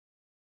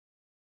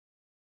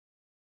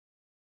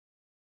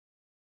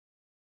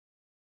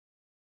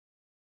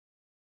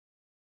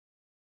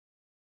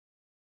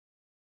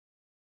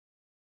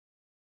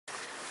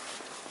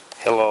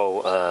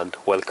Hello and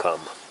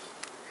welcome.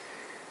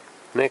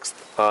 Next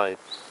I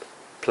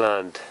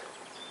planned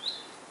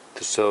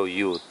to show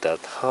you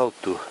that how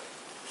to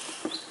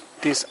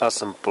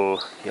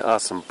disassemble and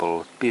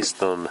assemble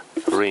piston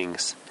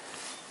rings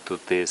to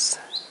this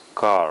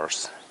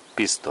car's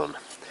piston.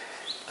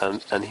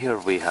 And here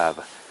we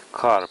have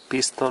car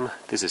piston,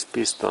 this is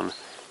piston,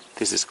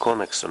 this is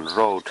connection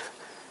rod,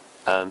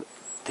 and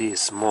these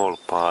small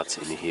parts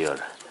in here,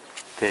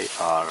 they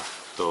are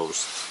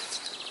those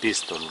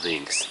piston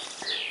rings.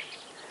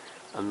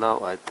 And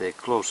now I take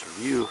closer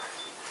view,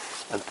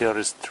 and there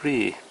is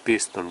 3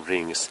 piston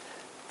rings.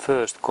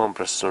 First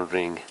compression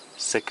ring,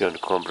 second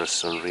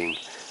compression ring,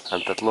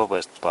 and that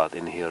lowest part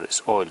in here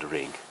is oil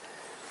ring.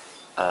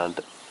 And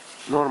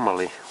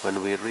normally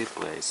when we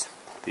replace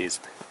these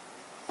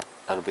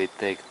and we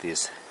take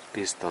these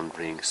piston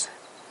rings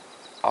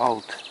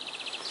out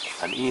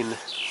and in,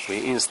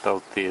 we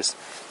install these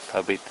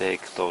and we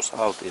take those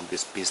out in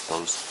these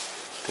pistons.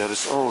 There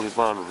is only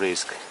one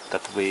risk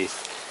that we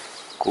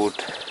could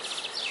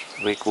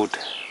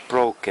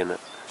broken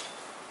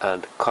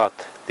and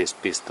cut this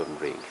piston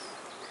ring,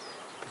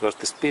 because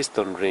this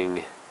piston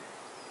ring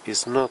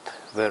is not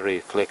very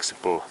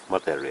flexible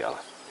material.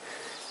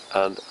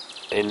 And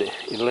in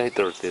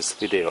later this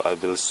video I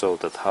will show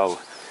that how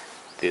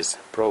this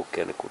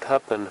broken could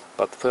happen,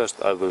 but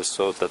first I will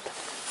show that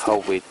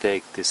how we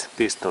take this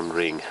piston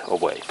ring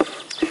away.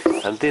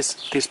 And this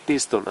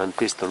piston and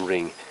piston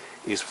ring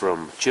is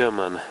from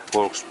German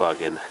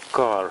Volkswagen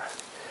car,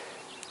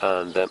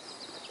 and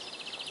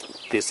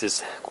this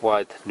is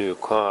quite new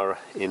car,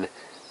 in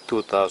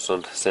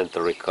 2000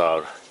 century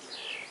car,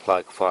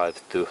 like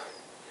 5 to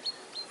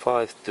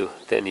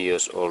 10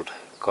 years old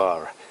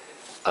car.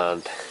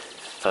 And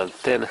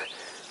then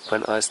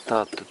when I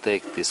start to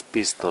take these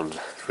piston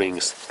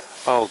rings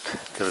out,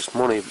 there's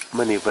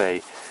many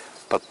way,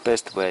 but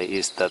best way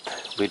is that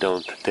we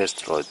don't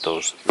destroy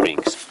those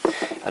rings.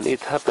 And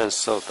it happens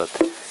so that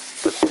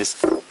this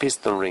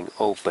piston ring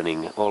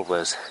opening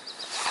always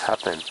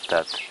happens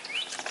that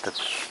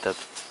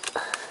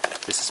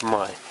this is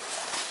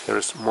here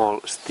is a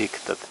small stick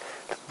that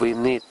we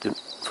need to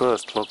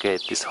first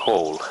locate this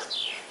hole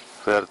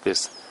where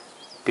this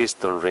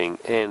piston ring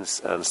ends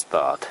and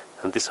start.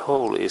 And this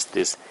hole is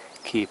this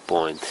key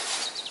point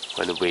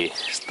when we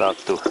start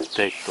to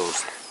take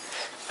those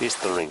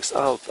piston rings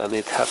out, and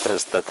it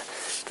happens that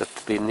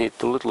we need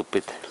to little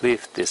bit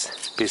lift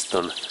this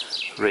piston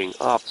ring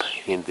up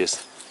in this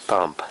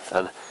thumb,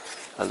 and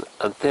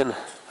then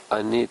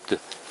I need to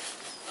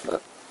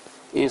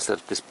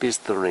insert these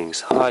piston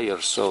rings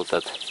higher so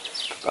that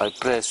I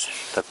press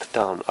that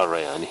down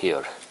area in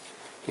here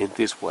in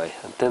this way,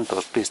 and then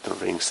those piston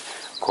rings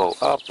go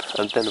up,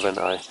 and then when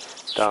I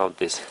down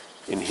this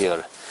in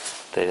here,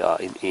 they are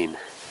in.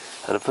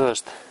 And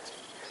first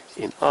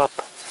in up,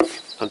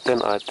 and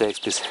then I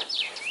take this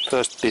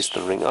first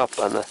piston ring up,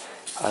 and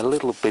I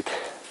little bit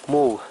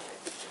move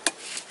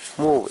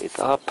it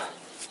up.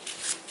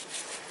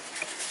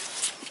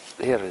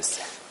 Here is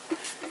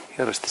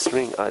this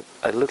ring.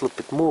 I little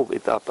bit move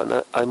it up,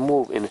 and I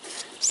move in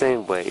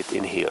same way it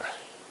in here.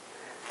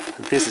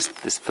 And this is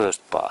this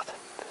first part,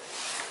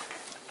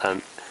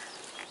 and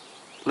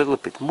little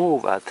bit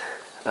move at,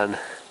 and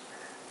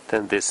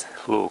then this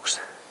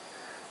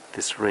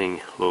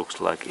ring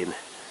looks like in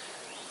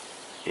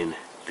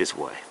this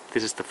way.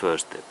 This is the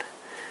first step,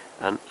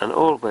 and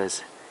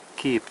always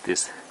keep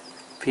this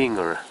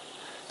finger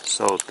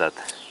so that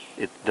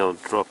it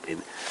don't drop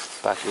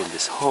back in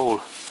this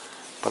hole.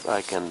 But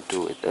I can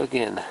do it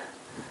again.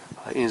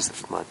 I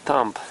insert my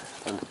thumb,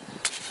 and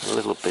a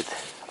little bit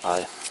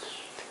I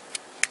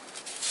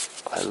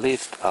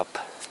lift up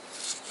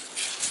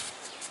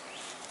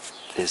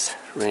this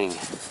ring.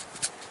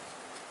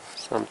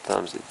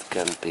 Sometimes it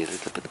can be a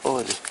little bit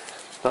oily.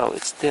 Now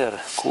it's there,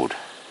 good.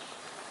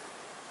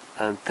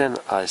 And then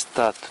I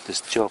start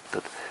this job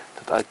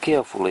that I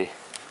carefully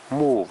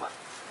move.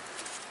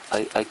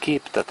 I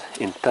keep that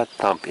in that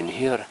thumb in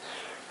here,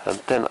 and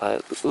then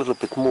I little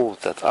bit move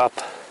that up,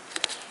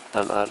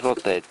 and I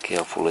rotate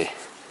carefully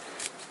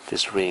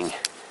this ring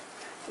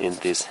in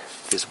this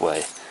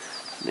way.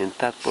 And in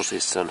that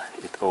position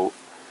it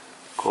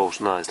goes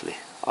nicely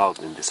out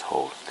in this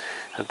hole.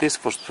 And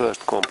this was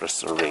first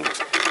compression ring.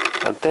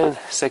 And then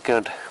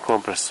second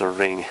compression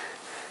ring,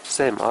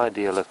 same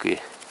ideology,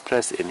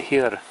 press in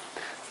here,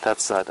 that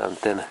side, and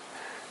then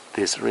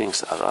these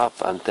rings are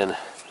up, and then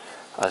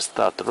I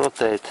start to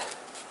rotate.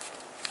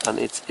 And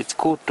it's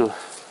good to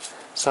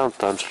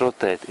sometimes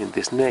rotate in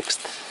this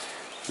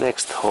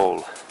next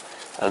hole,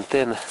 and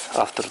then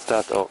after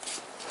that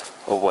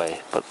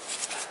away. But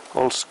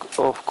also,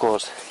 of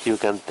course, you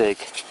can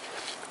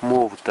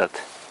move that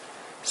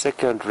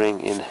second ring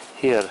in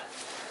here,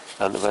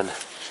 and when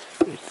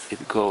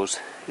it goes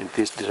in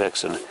this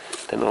direction,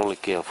 then only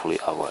carefully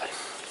away.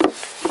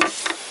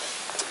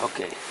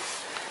 Okay,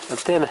 and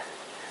then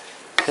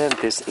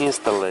this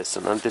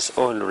installation and this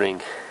oil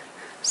ring,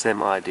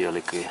 same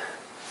ideology,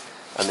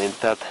 and in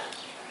that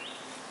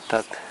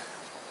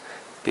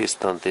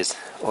piston this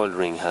oil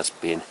ring has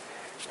been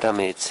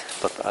damage,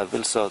 but I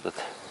will show that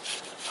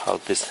how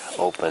this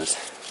opens.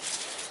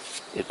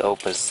 It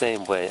opens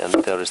same way, and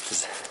there is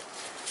this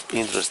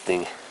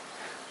interesting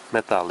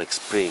metallic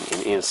spring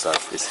inside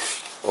this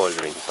oil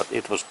ring, but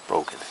it was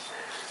broken.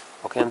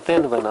 Okay, and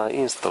then when I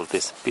install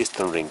this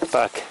piston ring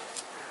back,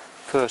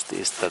 first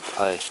is that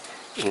I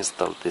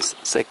install this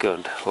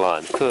second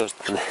line first,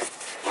 and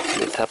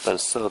it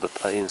happens so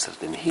that I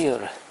insert in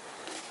here,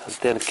 and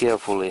then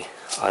carefully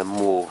I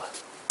move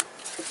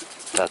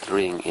that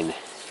ring in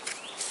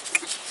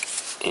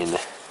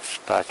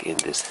back in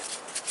this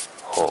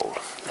hole,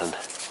 and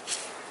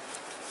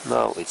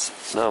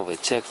now we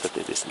check that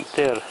it isn't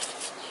there.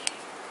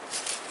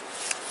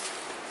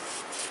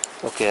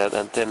 Okay,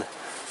 and then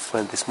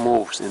when this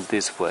moves in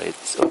this way,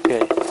 it's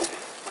okay.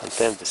 And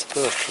then this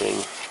first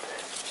ring,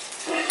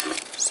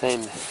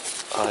 same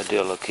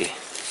ideology,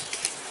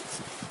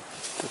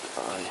 that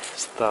I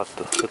start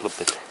to a little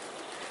bit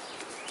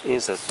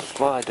insert it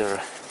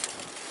wider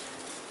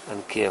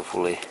and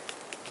carefully,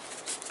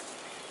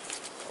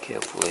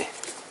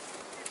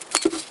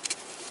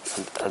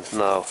 and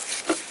now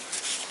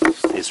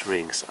these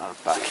rings are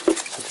back.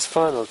 And this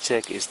final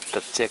check is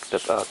that check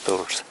that are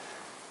those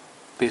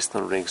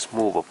piston rings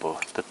movable,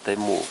 that they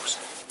moves.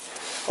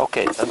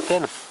 Okay,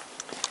 and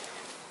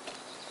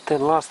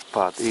then last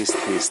part is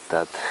this,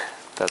 that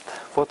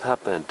what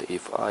happened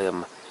if I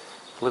am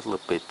little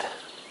bit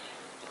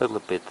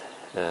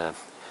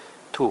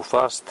too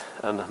fast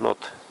and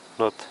not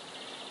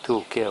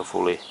too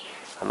carefully,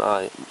 and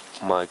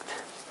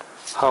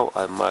how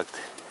I might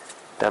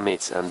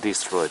damage and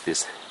destroy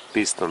this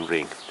piston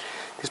ring.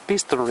 These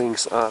piston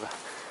rings are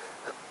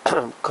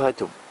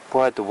quite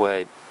a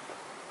way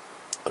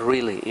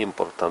really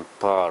important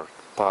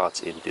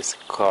parts in this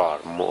car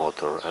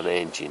motor and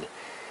engine,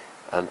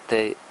 and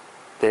they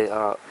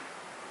are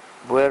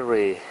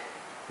very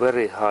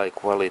high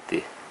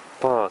quality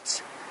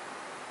parts,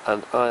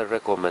 and I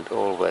recommend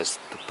always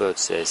to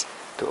purchase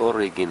the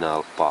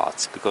original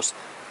parts, because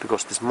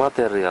this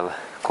material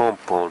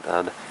compound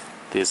and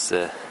this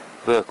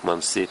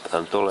workmanship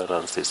and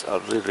tolerances are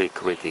really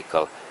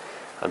critical,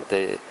 and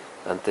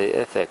they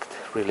affect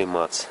really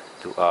much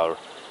to our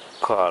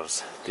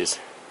cars, this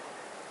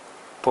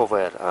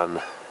power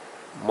and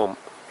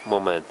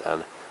moment,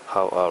 and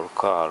how our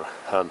car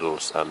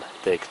handles and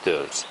take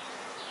turns.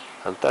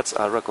 And that's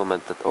I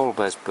recommend that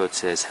always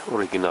purchase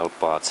original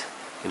parts,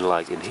 in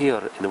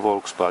here in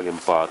Volkswagen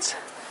parts,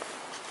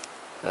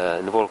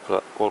 in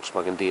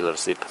Volkswagen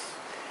dealership.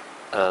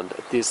 And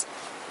this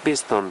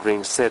piston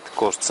ring set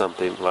costs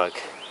something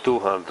like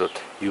 200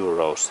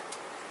 euros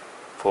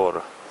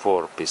for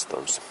 4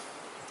 pistons.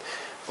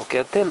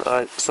 Okay, then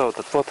I saw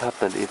that what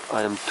happened if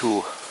I am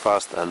too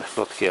fast and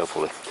not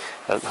carefully,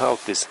 and how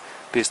this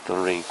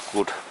piston ring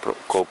could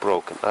go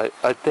broken.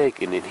 I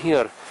take it in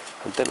here,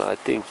 and then I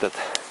think that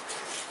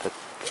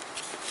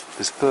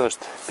this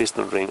first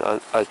piston ring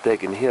I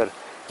take in here,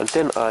 and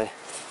then I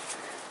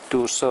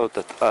do so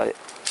that I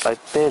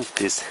bend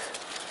this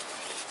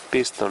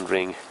piston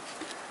ring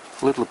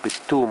a little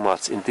bit too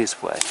much in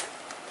this way,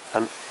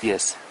 and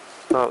yes,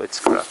 now it's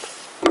scrap.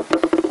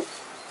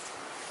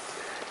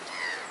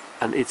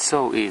 And it's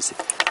so easy,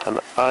 and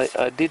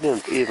I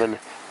didn't even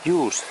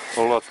use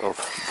a lot of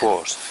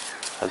force,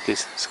 and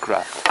this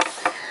scrap.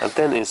 And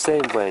then in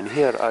same way in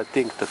here, I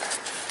think that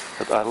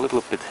I a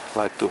little bit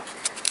like to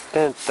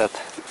bend that,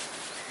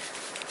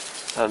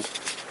 and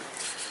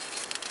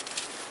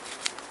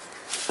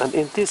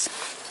in this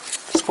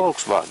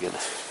Volkswagen,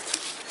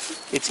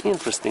 it's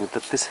interesting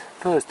that this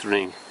first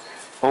ring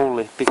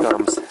only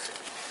becomes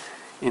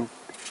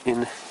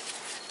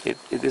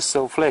it is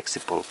so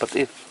flexible, but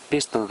if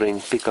piston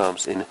ring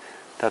becomes in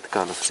that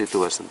kind of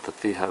situation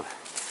that we have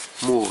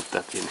moved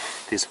that in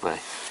this way,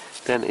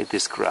 then it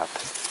is scrap.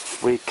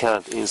 We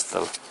can't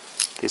install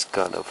this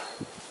kind of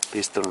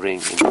piston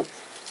ring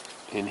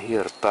in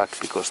here back,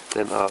 because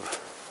then our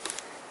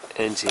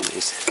engine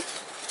is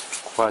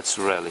quite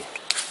surely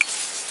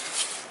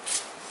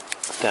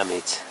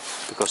damaged,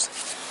 because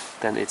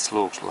then it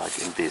looks like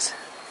in this,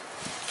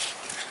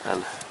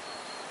 and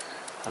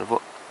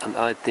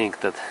I think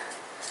that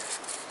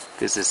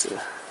this is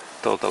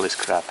totally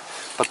scrap.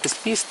 But this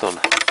piston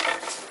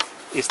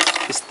is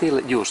still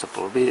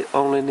usable. We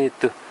only need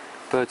to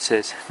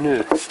purchase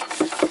new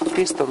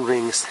piston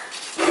rings,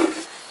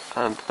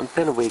 and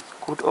then we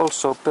could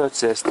also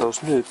purchase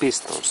those new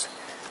pistons,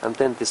 and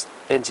then this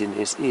engine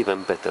is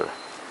even better.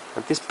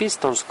 And these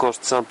pistons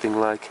cost something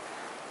like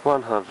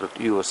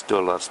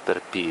 $100 per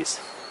piece,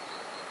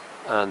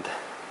 and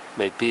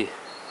maybe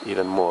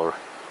even more.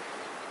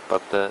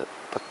 But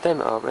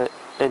then our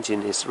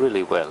engine is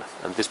really well,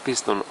 and this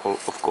piston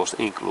of course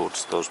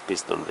includes those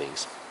piston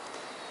rings.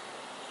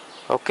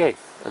 Okay,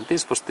 and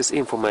this was this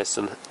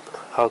information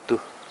how to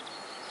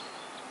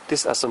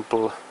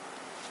disassemble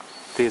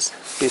these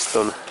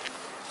piston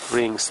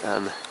rings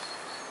and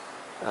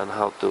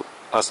how to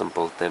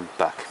assemble them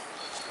back.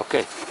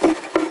 Okay,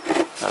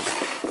 and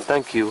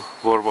thank you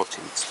for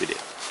watching this video.